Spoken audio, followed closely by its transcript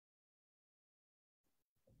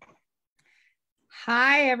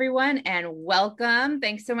Hi, everyone, and welcome.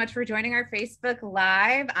 Thanks so much for joining our Facebook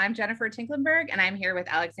Live. I'm Jennifer Tinklenberg, and I'm here with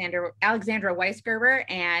Alexandra Weisgerber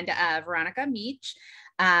and Veronica Meach.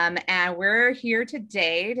 And we're here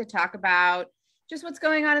today to talk about just what's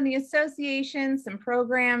going on in the association, some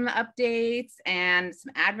program updates, and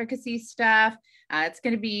some advocacy stuff. It's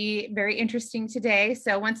going to be very interesting today.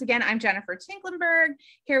 So once again, I'm Jennifer Tinklenberg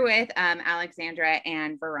here with Alexandra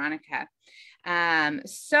and Veronica.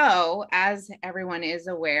 So as everyone is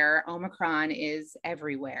aware, Omicron is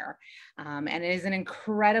everywhere. And it is an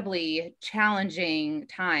incredibly challenging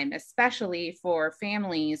time, especially for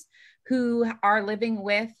families who are living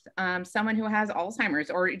with someone who has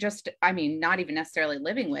Alzheimer's, or just, not even necessarily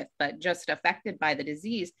living with, but just affected by the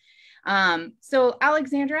disease. So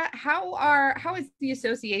Alexandra, how is the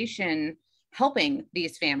association helping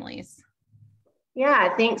these families?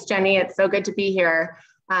 Yeah, thanks, Jenny. It's so good to be here.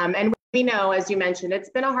 And we know, as you mentioned, it's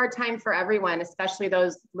been a hard time for everyone, especially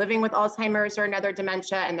those living with Alzheimer's or another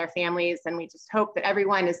dementia and their families. And we just hope that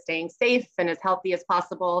everyone is staying safe and as healthy as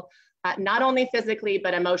possible, not only physically,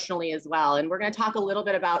 but emotionally as well. And we're going to talk a little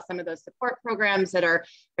bit about some of those support programs that are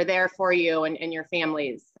there for you and your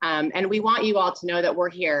families. And we want you all to know that we're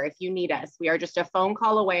here if you need us. We are just a phone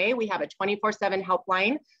call away. We have a 24/7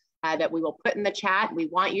 helpline that we will put in the chat. We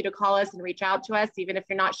want you to call us and reach out to us, even if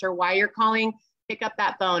you're not sure why you're calling. Pick up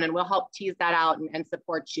that phone and we'll help tease that out and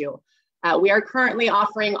support you. We are currently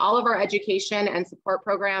offering all of our education and support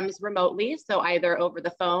programs remotely, so either over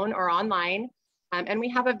the phone or online. And we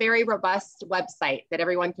have a very robust website that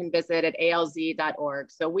everyone can visit at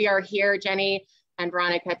alz.org. So we are here, Jenny and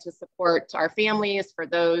Veronica, to support our families, for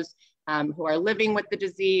those who are living with the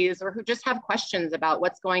disease or who just have questions about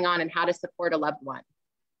what's going on and how to support a loved one.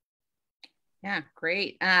 Yeah,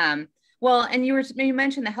 great. Well, and you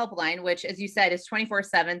mentioned the helpline, which, as you said, is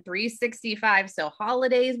 24/7, 365. So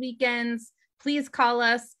holidays, weekends, please call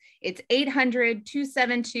us. It's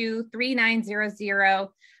 800-272-3900.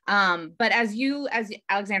 But as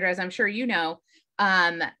Alexandra, as I'm sure you know,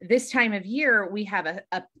 this time of year, we have a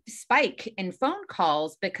spike in phone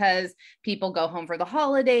calls because people go home for the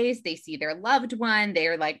holidays. They see their loved one.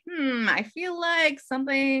 They're like, I feel like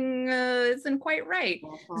something isn't quite right.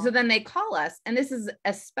 So then they call us. And this is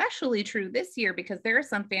especially true this year because there are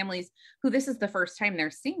some families who this is the first time they're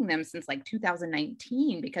seeing them since like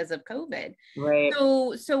 2019 because of COVID. Right.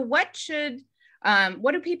 So what do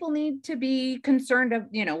people need to be concerned of?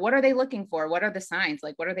 What are they looking for? What are the signs?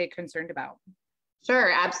 Like, what are they concerned about?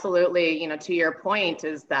 Sure, absolutely. To your point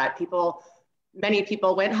is that many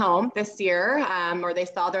people went home this year, or they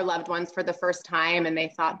saw their loved ones for the first time and they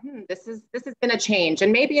thought, this has been a change.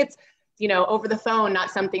 And maybe it's, over the phone,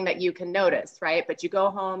 not something that you can notice, right? But you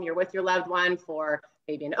go home, you're with your loved one for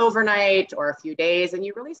maybe an overnight or a few days, and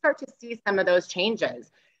you really start to see some of those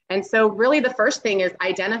changes. And so really the first thing is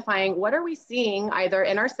identifying what are we seeing either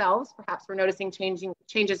in ourselves, perhaps we're noticing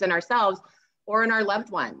changes in ourselves, or in our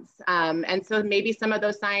loved ones. And so maybe some of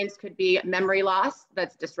those signs could be memory loss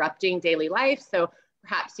that's disrupting daily life. So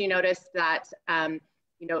perhaps you notice that,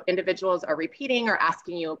 individuals are repeating or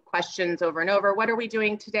asking you questions over and over. What are we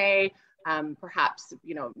doing today? Perhaps,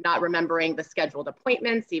 not remembering the scheduled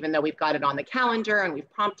appointments, even though we've got it on the calendar and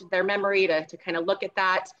we've prompted their memory to kind of look at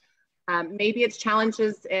that. Maybe it's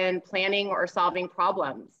challenges in planning or solving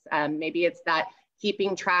problems. Maybe it's that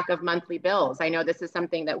keeping track of monthly bills. I know this is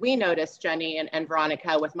something that we noticed, Jenny and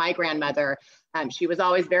Veronica, with my grandmother. She was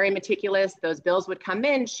always very meticulous. Those bills would come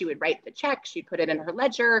in, she would write the check, she'd put it in her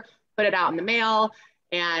ledger, put it out in the mail.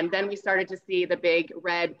 And then we started to see the big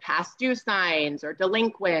red past due signs or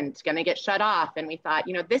delinquent, gonna get shut off. And we thought,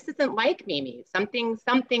 this isn't like Mimi,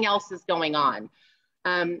 something else is going on.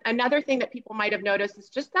 Another thing that people might have noticed is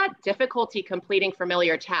just that difficulty completing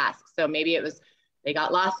familiar tasks. So maybe it was they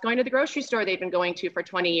got lost going to the grocery store they've been going to for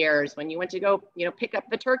 20 years. When you went to go, pick up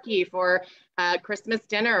the turkey for Christmas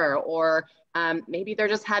dinner, or maybe they're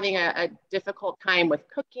just having a difficult time with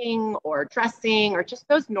cooking or dressing, or just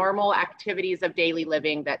those normal activities of daily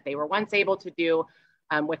living that they were once able to do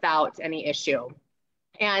without any issue.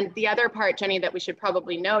 And the other part, Jenny, that we should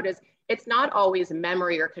probably note is it's not always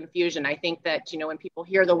memory or confusion. I think that, when people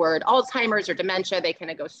hear the word Alzheimer's or dementia, they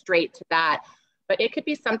kind of go straight to that. But it could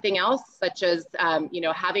be something else, such as,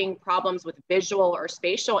 having problems with visual or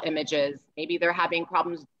spatial images. Maybe they're having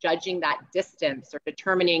problems judging that distance or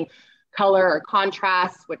determining color or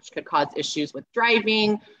contrast, which could cause issues with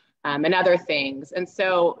driving and other things. And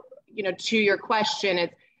so, to your question,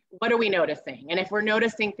 it's what are we noticing? And if we're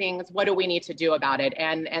noticing things, what do we need to do about it?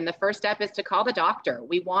 And the first step is to call the doctor.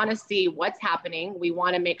 We want to see what's happening. We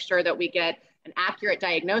want to make sure that we get an accurate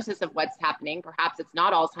diagnosis of what's happening. Perhaps it's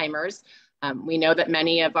not Alzheimer's. We know that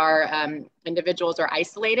many of our individuals are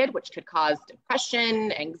isolated, which could cause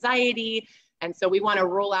depression, anxiety. And so we want to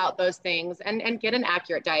rule out those things and get an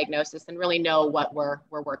accurate diagnosis and really know what we're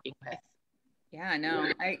working with. Yeah, no,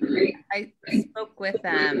 I spoke with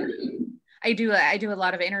I do a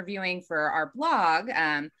lot of interviewing for our blog.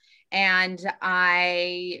 And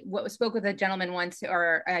I spoke with a gentleman once,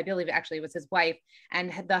 or I believe actually it was his wife,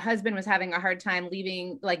 and the husband was having a hard time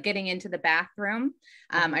leaving, like getting into the bathroom.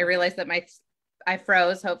 I realized that I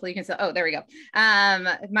froze. Hopefully you can still, oh, there we go.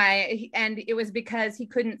 And it was because he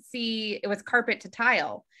couldn't see, it was carpet to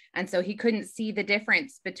tile. And so he couldn't see the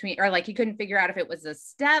difference between, or like he couldn't figure out if it was a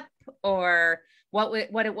step or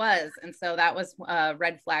what it was. And so that was a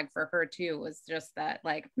red flag for her too, was just that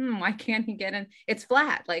like, why can't he get in? It's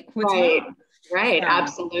flat. Like what's wrong? Right.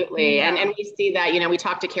 Absolutely. Yeah. And we see that, we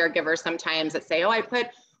talk to caregivers sometimes that say, oh, I put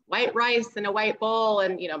white rice in a white bowl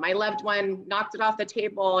and, my loved one knocked it off the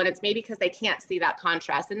table, and it's maybe because they can't see that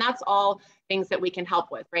contrast. And that's all things that we can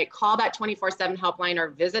help with, right? Call that 24/7 helpline or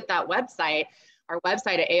visit that website, our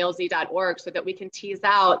website at alz.org, so that we can tease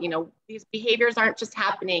out, these behaviors aren't just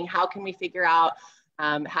happening. How can we figure out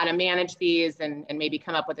how to manage these and maybe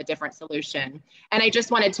come up with a different solution? And I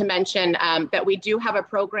just wanted to mention that we do have a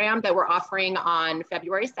program that we're offering on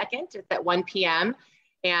February 2nd. It's at 1 p.m.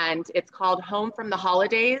 And it's called Home from the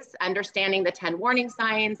Holidays, Understanding the 10 Warning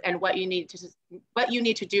Signs and what you need to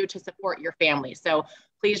do to support your family. So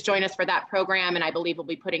please join us for that program. And I believe we'll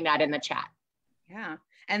be putting that in the chat. Yeah.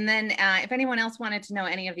 And then if anyone else wanted to know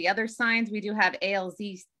any of the other signs, we do have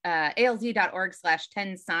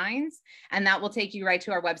alz.org/10 signs, and that will take you right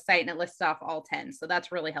to our website, and it lists off all 10. So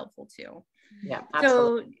that's really helpful too. Yeah,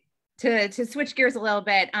 absolutely. So to switch gears a little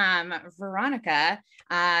bit, Veronica,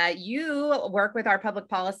 you work with our public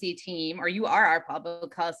policy team, or you are our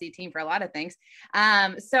public policy team for a lot of things.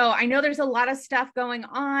 So I know there's a lot of stuff going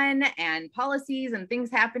on and policies and things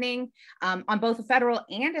happening on both a federal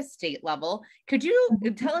and a state level. Could you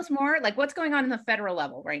tell us more, like what's going on in the federal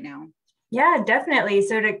level right now? Yeah, definitely.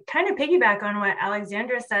 So to kind of piggyback on what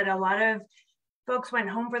Alexandra said, a lot of folks went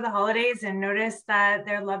home for the holidays and noticed that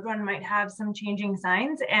their loved one might have some changing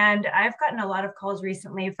signs. And I've gotten a lot of calls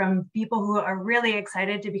recently from people who are really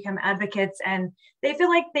excited to become advocates, and they feel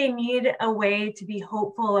like they need a way to be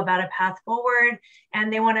hopeful about a path forward,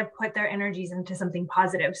 and they want to put their energies into something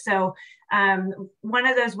positive. So one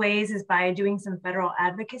of those ways is by doing some federal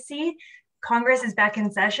advocacy. Congress is back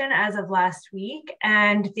in session as of last week,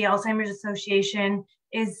 and the Alzheimer's Association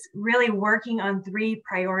is really working on 3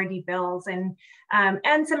 priority bills and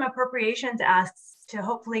some appropriations asks to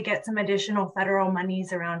hopefully get some additional federal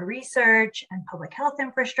monies around research and public health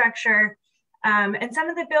infrastructure. And some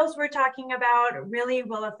of the bills we're talking about really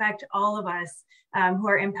will affect all of us who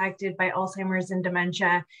are impacted by Alzheimer's and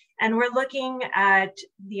dementia. And we're looking at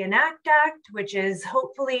the ENACT Act, which is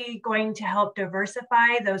hopefully going to help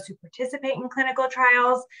diversify those who participate in clinical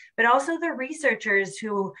trials, but also the researchers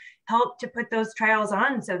who help to put those trials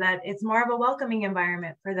on so that it's more of a welcoming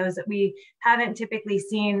environment for those that we haven't typically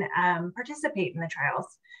seen participate in the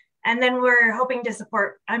trials. And then we're hoping to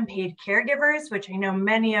support unpaid caregivers, which I know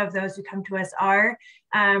many of those who come to us are,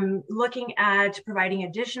 looking at providing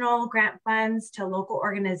additional grant funds to local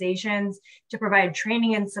organizations to provide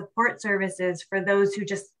training and support services for those who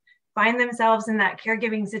just find themselves in that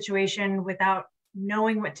caregiving situation without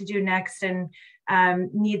knowing what to do next and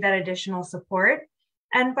need that additional support.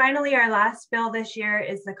 And finally, our last bill this year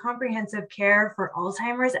is the Comprehensive Care for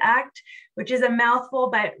Alzheimer's Act, which is a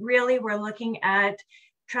mouthful, but really we're looking at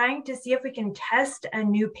trying to see if we can test a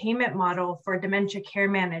new payment model for dementia care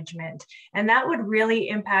management. And that would really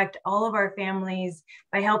impact all of our families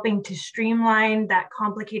by helping to streamline that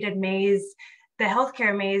complicated maze, the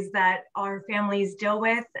healthcare maze that our families deal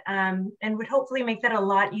with, and would hopefully make that a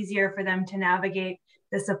lot easier for them to navigate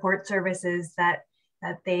the support services that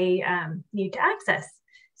they need to access.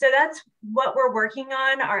 So that's what we're working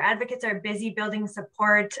on. Our advocates are busy building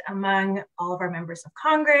support among all of our members of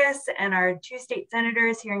Congress and our 2 state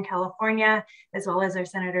senators here in California, as well as our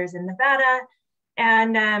senators in Nevada.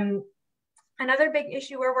 And another big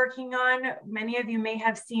issue we're working on, many of you may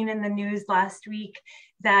have seen in the news last week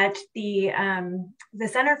that the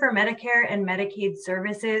Center for Medicare and Medicaid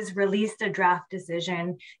Services released a draft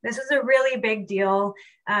decision. This is a really big deal.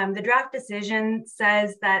 The draft decision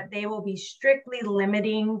says that they will be strictly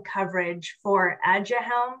limiting coverage for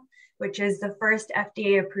Aduhelm, which is the first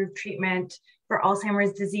FDA-approved treatment for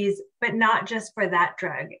Alzheimer's disease, but not just for that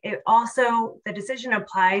drug. It also, the decision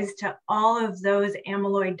applies to all of those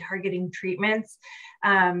amyloid targeting treatments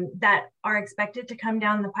that are expected to come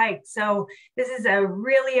down the pike. So this is a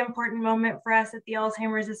really important moment for us at the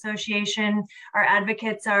Alzheimer's Association. Our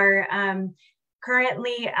advocates are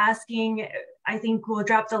currently asking, I think we'll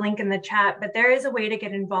drop the link in the chat, but there is a way to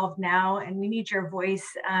get involved now, and we need your voice.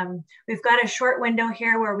 We've got a short window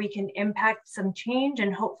here where we can impact some change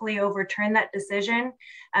and hopefully overturn that decision.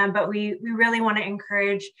 But we really want to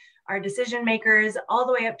encourage our decision makers all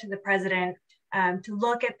the way up to the president to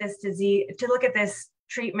look at this disease, to look at this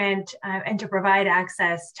treatment and to provide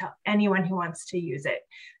access to anyone who wants to use it.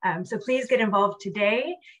 So please get involved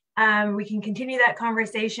today. We can continue that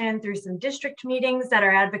conversation through some district meetings that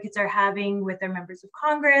our advocates are having with their members of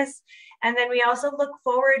Congress. And then we also look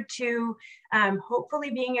forward to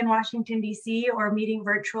hopefully being in Washington, D.C. or meeting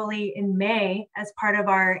virtually in May as part of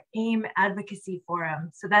our AIM Advocacy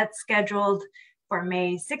Forum. So that's scheduled for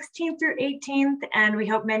May 16th through 18th. And we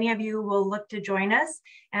hope many of you will look to join us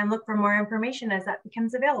and look for more information as that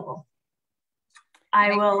becomes available.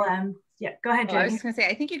 I will, yeah, go ahead, Jenny. I was just gonna say,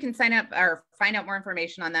 I think you can sign up or find out more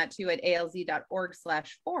information on that too at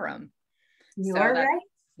alz.org/forum. You are right.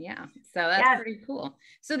 Yeah, so that's pretty cool.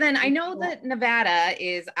 So then I know that Nevada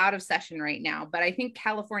is out of session right now, but I think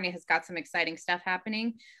California has got some exciting stuff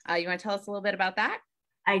happening. You wanna tell us a little bit about that?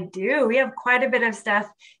 I do. We have quite a bit of stuff.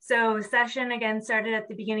 So session again started at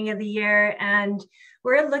the beginning of the year, and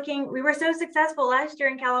we were so successful last year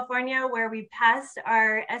in California where we passed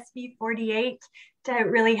our SB 48 to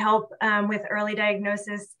really help with early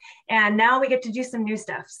diagnosis. And now we get to do some new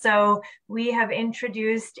stuff. So we have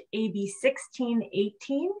introduced AB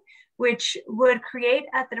 1618, which would create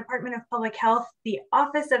at the Department of Public Health the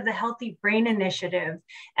Office of the Healthy Brain Initiative.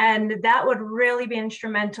 And that would really be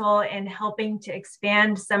instrumental in helping to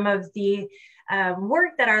expand some of the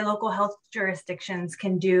work that our local health jurisdictions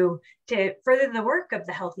can do to further the work of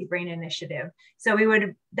the Healthy Brain Initiative. So we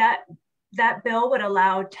would, that bill would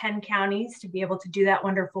allow 10 counties to be able to do that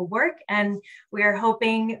wonderful work. And we are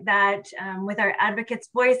hoping that with our advocates'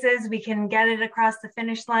 voices, we can get it across the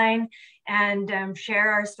finish line and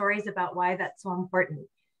share our stories about why that's so important.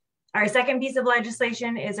 Our second piece of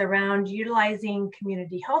legislation is around utilizing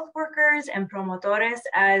community health workers and promotores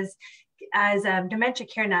as dementia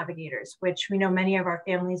care navigators, which we know many of our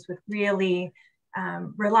families would really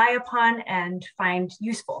rely upon and find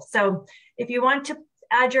useful. So if you want to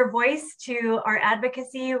add your voice to our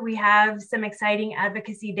advocacy, we have some exciting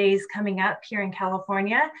advocacy days coming up here in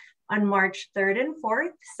California on March 3rd and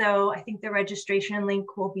 4th. So I think the registration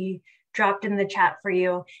link will be dropped in the chat for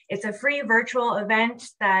you. It's a free virtual event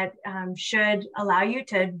that should allow you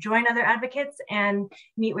to join other advocates and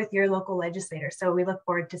meet with your local legislators. So we look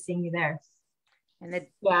forward to seeing you there.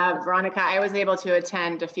 Yeah, Veronica, I was able to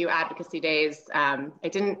attend a few advocacy days. I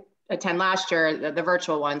didn't attend last year, the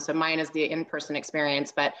virtual one, so mine is the in-person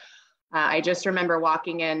experience, but I just remember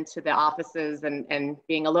walking into the offices and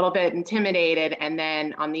being a little bit intimidated, and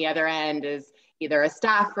then on the other end is either a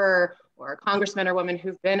staffer or a congressman or woman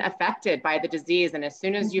who've been affected by the disease, and as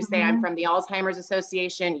soon as you say, I'm from the Alzheimer's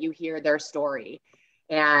Association, you hear their story.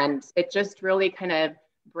 And it just really kind of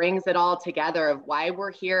brings it all together of why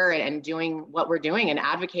we're here and doing what we're doing and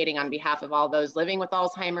advocating on behalf of all those living with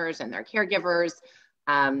Alzheimer's and their caregivers.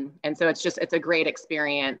 And so it's a great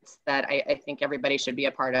experience that I think everybody should be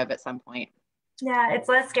a part of at some point. Yeah, it's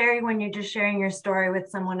less scary when you're just sharing your story with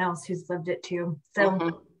someone else who's lived it too.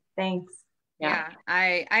 So thanks. Yeah,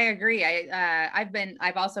 I agree.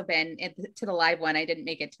 I've also been to the live one. I didn't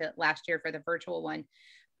make it to last year for the virtual one,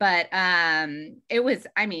 but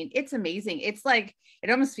it's amazing. It's like, it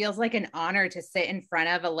almost feels like an honor to sit in front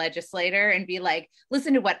of a legislator and be like,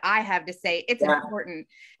 listen to what I have to say. It's important.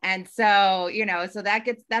 And so, so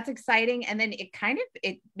that's exciting. And then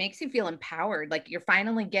it makes you feel empowered. Like you're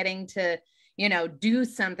finally getting to, do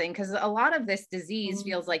something, because a lot of this disease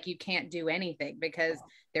feels like you can't do anything because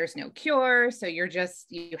there's no cure. So you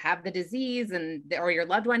have the disease or your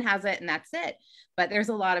loved one has it and that's it. But there's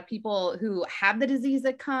a lot of people who have the disease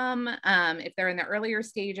that come if they're in the earlier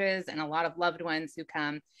stages, and a lot of loved ones who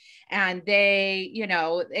come, and they,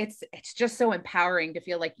 it's just so empowering to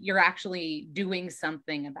feel like you're actually doing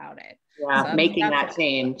something about it. Yeah, so making that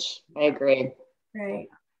change. I agree. Right.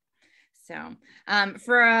 So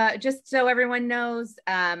for just so everyone knows,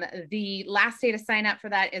 the last day to sign up for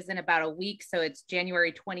that is in about a week. So it's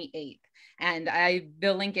January 28th. And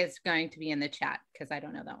the link is going to be in the chat because I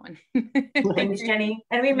don't know that one. Thanks, Jenny.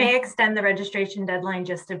 And we may extend the registration deadline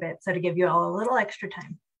just a bit, so to give you all a little extra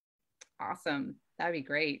time. Awesome. That'd be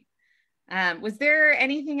great. Was there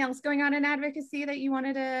anything else going on in advocacy that you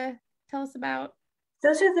wanted to tell us about?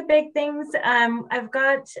 Those are the big things. I've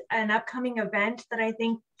got an upcoming event that I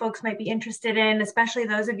think folks might be interested in, especially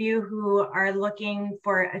those of you who are looking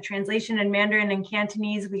for a translation in Mandarin and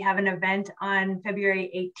Cantonese. We have an event on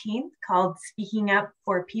February 18th called Speaking Up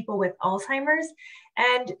for People with Alzheimer's.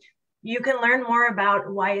 And you can learn more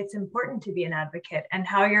about why it's important to be an advocate and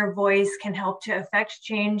how your voice can help to affect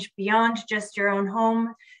change beyond just your own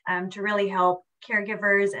home, to really help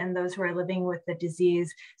caregivers and those who are living with the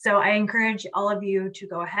disease. So I encourage all of you to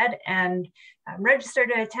go ahead and register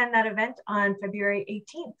to attend that event on February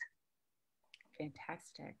 18th.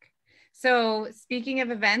 Fantastic. So speaking of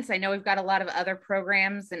events, I know we've got a lot of other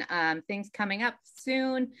programs and things coming up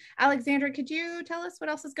soon. Alexandra, could you tell us what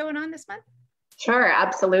else is going on this month? Sure,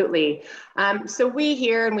 absolutely. So we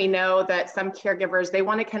hear and we know that some caregivers, they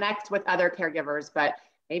want to connect with other caregivers, but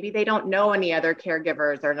maybe they don't know any other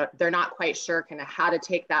caregivers, or they're not quite sure kind of how to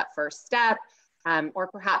take that first step, or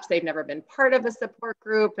perhaps they've never been part of a support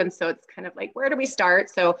group. And so it's kind of like, where do we start?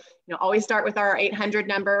 So, always start with our 800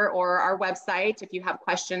 number or our website if you have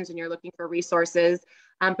questions and you're looking for resources.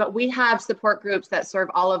 But we have support groups that serve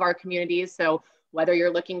all of our communities. So whether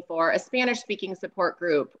you're looking for a Spanish-speaking support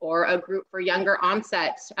group or a group for younger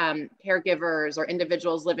onset caregivers or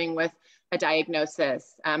individuals living with a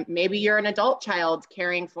diagnosis. Maybe you're an adult child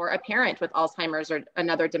caring for a parent with Alzheimer's or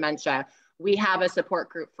another dementia. We have a support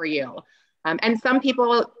group for you. And some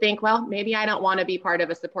people think, well, maybe I don't want to be part of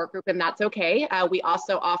a support group, and that's okay. We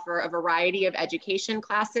also offer a variety of education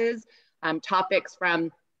classes, topics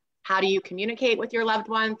from how do you communicate with your loved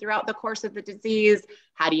one throughout the course of the disease?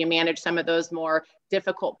 How do you manage some of those more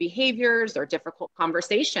difficult behaviors or difficult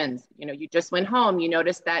conversations? You just went home, you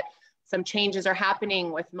noticed that some changes are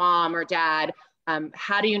happening with mom or dad.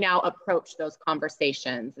 How do you now approach those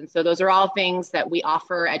conversations? And so those are all things that we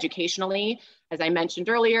offer educationally. As I mentioned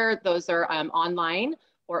earlier, those are online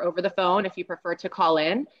or over the phone if you prefer to call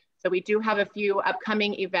in. So we do have a few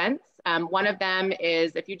upcoming events. One of them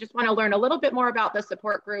is if you just want to learn a little bit more about the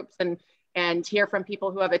support groups and hear from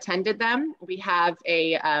people who have attended them, we have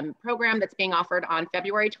a program that's being offered on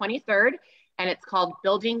February 23rd, and it's called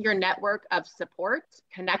Building Your Network of Support,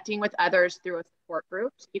 Connecting with Others Through a Support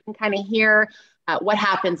Group. You can kind of hear what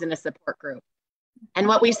happens in a support group. And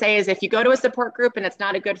what we say is if you go to a support group and it's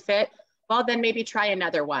not a good fit, well, then maybe try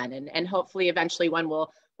another one, and hopefully eventually one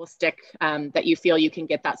will stick that you feel you can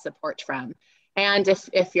get that support from. And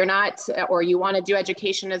if you're not, or you want to do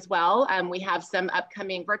education as well, we have some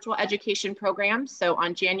upcoming virtual education programs. So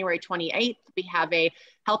on January 28th, we have a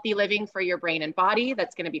Healthy Living for Your Brain and Body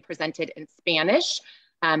that's going to be presented in Spanish.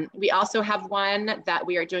 We also have one that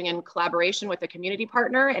we are doing in collaboration with a community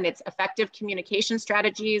partner, and it's Effective Communication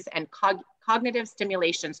Strategies and Cognitive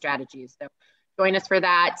Stimulation Strategies. So join us for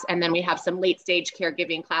that. And then we have some late stage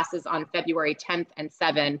caregiving classes on February 10th and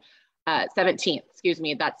 17th,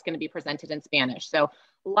 that's going to be presented in Spanish. So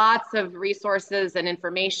lots of resources and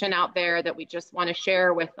information out there that we just want to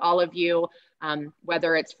share with all of you,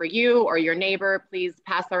 whether it's for you or your neighbor. Please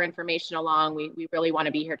pass our information along. We really want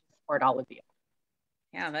to be here to support all of you.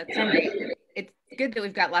 Yeah, that's great. It's good that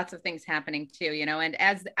we've got lots of things happening too, and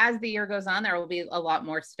as the year goes on, there will be a lot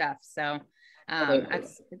more stuff. So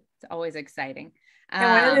it's always exciting. And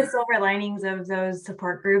one of the silver linings of those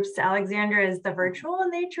support groups, Alexandra, is the virtual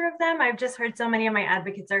nature of them. I've just heard so many of my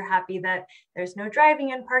advocates are happy that there's no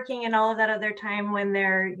driving and parking and all of that other time when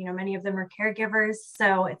they're, many of them are caregivers.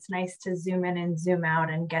 So it's nice to zoom in and zoom out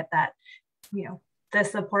and get that, the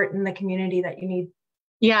support in the community that you need.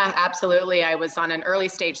 Yeah, absolutely. I was on an early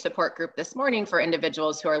stage support group this morning for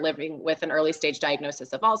individuals who are living with an early stage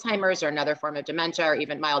diagnosis of Alzheimer's or another form of dementia or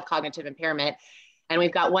even mild cognitive impairment. And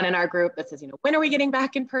we've got one in our group that says, when are we getting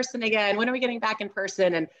back in person again? When are we getting back in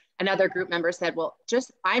person? And another group member said, well,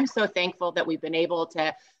 I'm so thankful that we've been able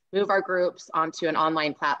to move our groups onto an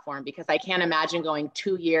online platform, because I can't imagine going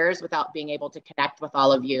 2 years without being able to connect with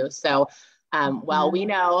all of you. So while we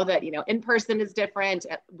know that, in person is different,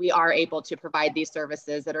 we are able to provide these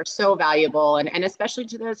services that are so valuable, and especially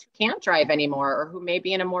to those who can't drive anymore or who may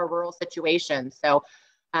be in a more rural situation. So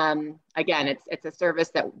again, it's a service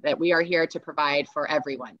that we are here to provide for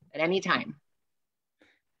everyone at any time.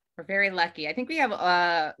 We're very lucky. I think we have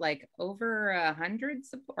like over 100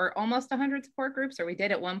 or almost 100 support groups, or we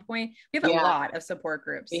did at one point. We have a lot of support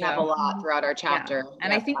groups. We have a lot throughout our chapter. Yeah.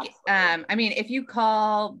 And I think, if you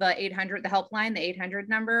call the 800, the helpline, the 800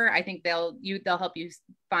 number, I think they'll help you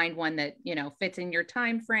find one that, fits in your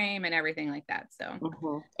time frame and everything like that.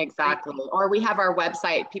 So exactly. Or we have our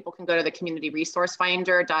website. People can go to the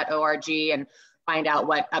communityresourcefinder.org and find out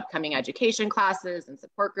what upcoming education classes and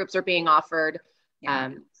support groups are being offered.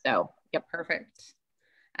 Yeah. So, yep. Perfect.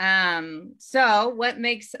 So what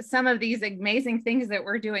makes some of these amazing things that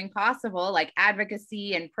we're doing possible, like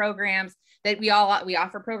advocacy and programs that we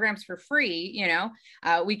offer programs for free,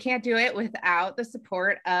 we can't do it without the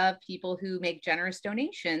support of people who make generous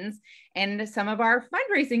donations and some of our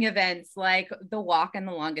fundraising events like the Walk and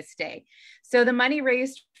the Longest Day. So the money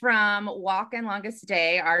raised from Walk and Longest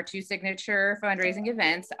Day, our two signature fundraising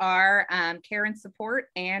events, are care and support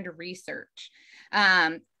and research.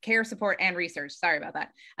 Care, support, and research. Sorry about that.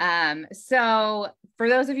 So for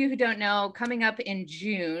those of you who don't know, coming up in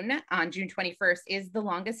June, on June 21st, is the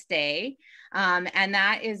Longest Day. And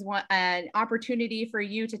that is an opportunity for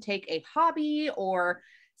you to take a hobby or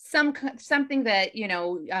something that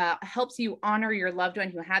helps you honor your loved one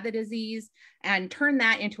who had the disease and turn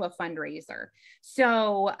that into a fundraiser.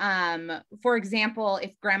 So for example,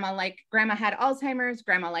 if grandma had Alzheimer's,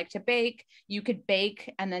 grandma liked to bake, you could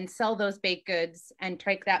bake and then sell those baked goods and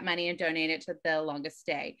take that money and donate it to the Longest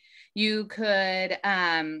Day. You could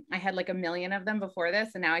I had like a million of them before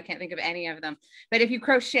this and now I can't think of any of them, but if you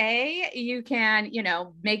crochet, you can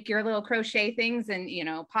make your little crochet things and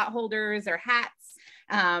pot holders or hats,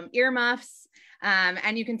 earmuffs,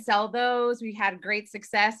 and you can sell those. We had great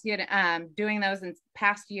success doing those in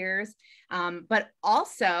past years. But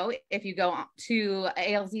also, if you go to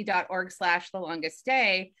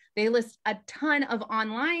alz.org/thelongestday, they list a ton of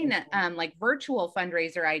online, like virtual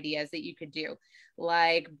fundraiser ideas that you could do,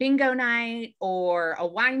 like bingo night or a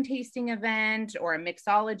wine tasting event or a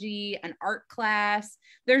mixology, an art class.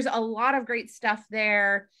 There's a lot of great stuff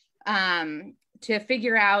there to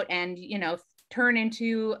figure out and, turn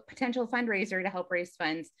into potential fundraiser to help raise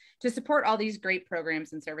funds to support all these great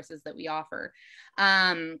programs and services that we offer.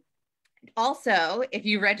 Also, if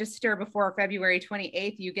you register before February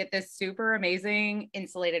 28th, you get this super amazing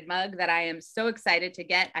insulated mug that I am so excited to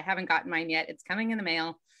get. I haven't gotten mine yet. It's coming in the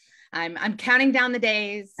mail. I'm counting down the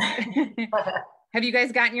days. Have you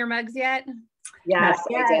guys gotten your mugs yet? Yes,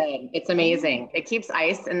 I did. It's amazing. It keeps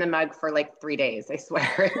ice in the mug for like 3 days, I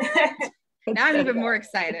swear. Now I'm even more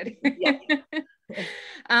excited. Yeah.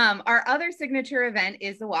 Our other signature event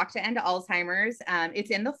is the Walk to End Alzheimer's. It's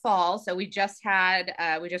in the fall. So we just wrapped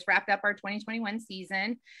up our 2021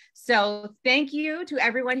 season. So thank you to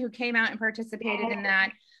everyone who came out and participated in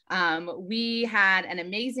that. We had an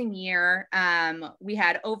amazing year. We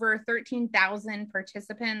had over 13,000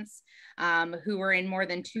 participants who were in more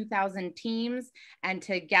than 2,000 teams. And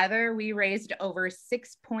together we raised over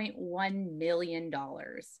 $6.1 million.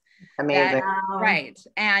 Amazing. Right.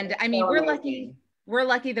 And I mean, So we're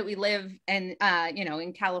lucky that we live in,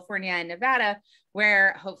 in California and Nevada,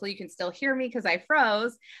 where hopefully you can still hear me because I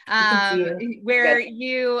froze, where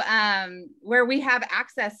we have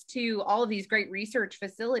access to all of these great research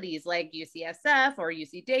facilities like UCSF or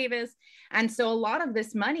UC Davis. And so a lot of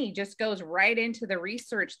this money just goes right into the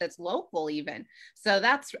research that's local even. So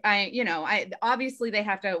that's, obviously they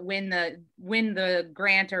have to win the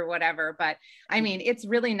grant or whatever, but I mean, it's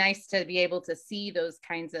really nice to be able to see those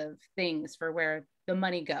kinds of things for where the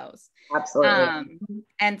money goes. Absolutely.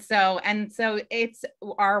 And so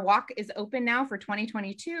our walk is open now for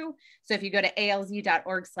 2022. So if you go to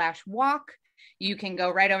alz.org/walk, you can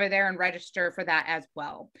go right over there and register for that as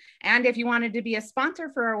well. And if you wanted to be a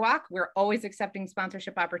sponsor for our walk, we're always accepting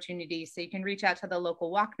sponsorship opportunities. So you can reach out to the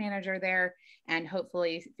local walk manager there and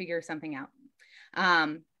hopefully figure something out.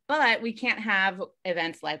 But we can't have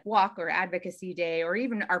events like Walk or Advocacy Day or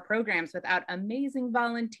even our programs without amazing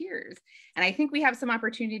volunteers. And I think we have some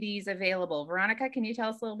opportunities available. Veronica, can you tell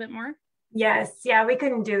us a little bit more? Yes, yeah, we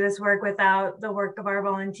couldn't do this work without the work of our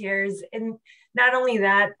volunteers. And not only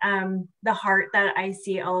that, the heart that I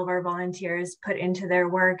see all of our volunteers put into their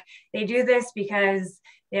work. They do this because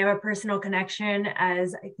they have a personal connection,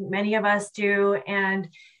 as I think many of us do, and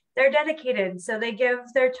they're dedicated. So they give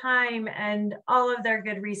their time and all of their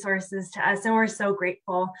good resources to us, and we're so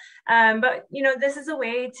grateful. But this is a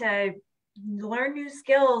way to learn new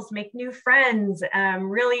skills, make new friends,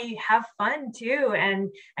 really have fun too. And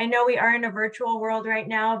I know we are in a virtual world right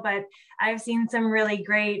now, but I've seen some really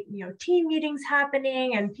great, team meetings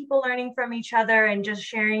happening and people learning from each other and just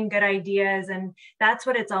sharing good ideas. And that's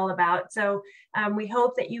what it's all about. So we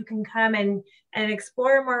hope that you can come and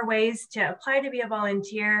explore more ways to apply to be a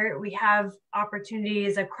volunteer. We have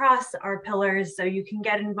opportunities across our pillars, so you can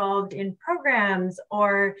get involved in programs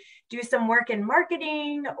or do some work in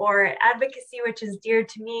marketing or advocacy, which is dear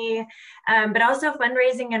to me, but also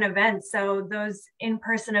fundraising and events. So those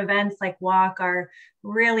in-person events like Walk are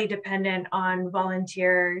really dependent on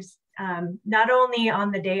volunteers not only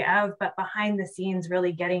on the day of, but behind the scenes,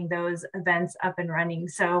 really getting those events up and running.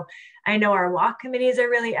 So I know our walk committees are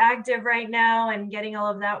really active right now and getting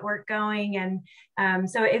all of that work going. And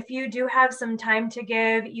so if you do have some time to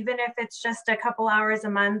give, even if it's just a couple hours a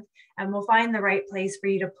month, we'll find the right place for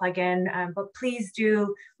you to plug in. But please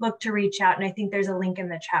do look to reach out. And I think there's a link in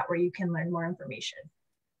the chat where you can learn more information.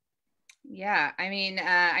 Yeah, I mean,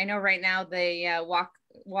 I know right now the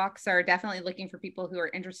walks are definitely looking for people who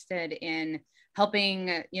are interested in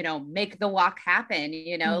helping, make the walk happen,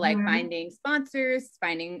 like finding sponsors,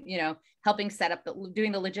 finding, helping set up,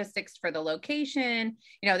 doing the logistics for the location.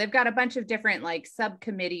 They've got a bunch of different like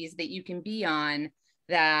subcommittees that you can be on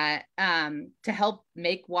that to help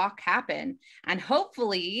make walk happen. And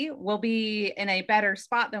hopefully we'll be in a better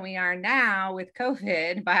spot than we are now with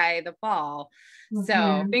COVID by the fall.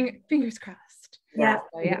 So fingers crossed. Yeah.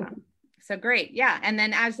 So, yeah. So great. Yeah. And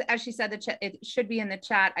then as she said, it should be in the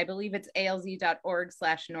chat. I believe it's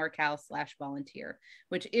alz.org/NorCal/volunteer,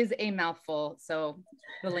 which is a mouthful. So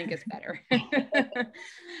the link is better.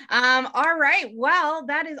 All right. Well,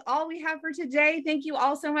 that is all we have for today. Thank you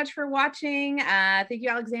all so much for watching. Thank you,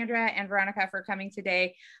 Alexandra and Veronica, for coming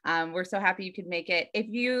today. We're so happy you could make it.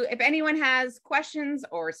 If anyone has questions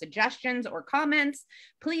or suggestions or comments,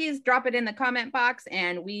 please drop it in the comment box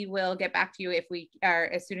and we will get back to you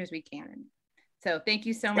as soon as we can. So thank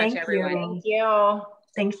you so much, everyone. Thank you.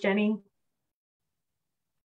 Thanks, Jenny.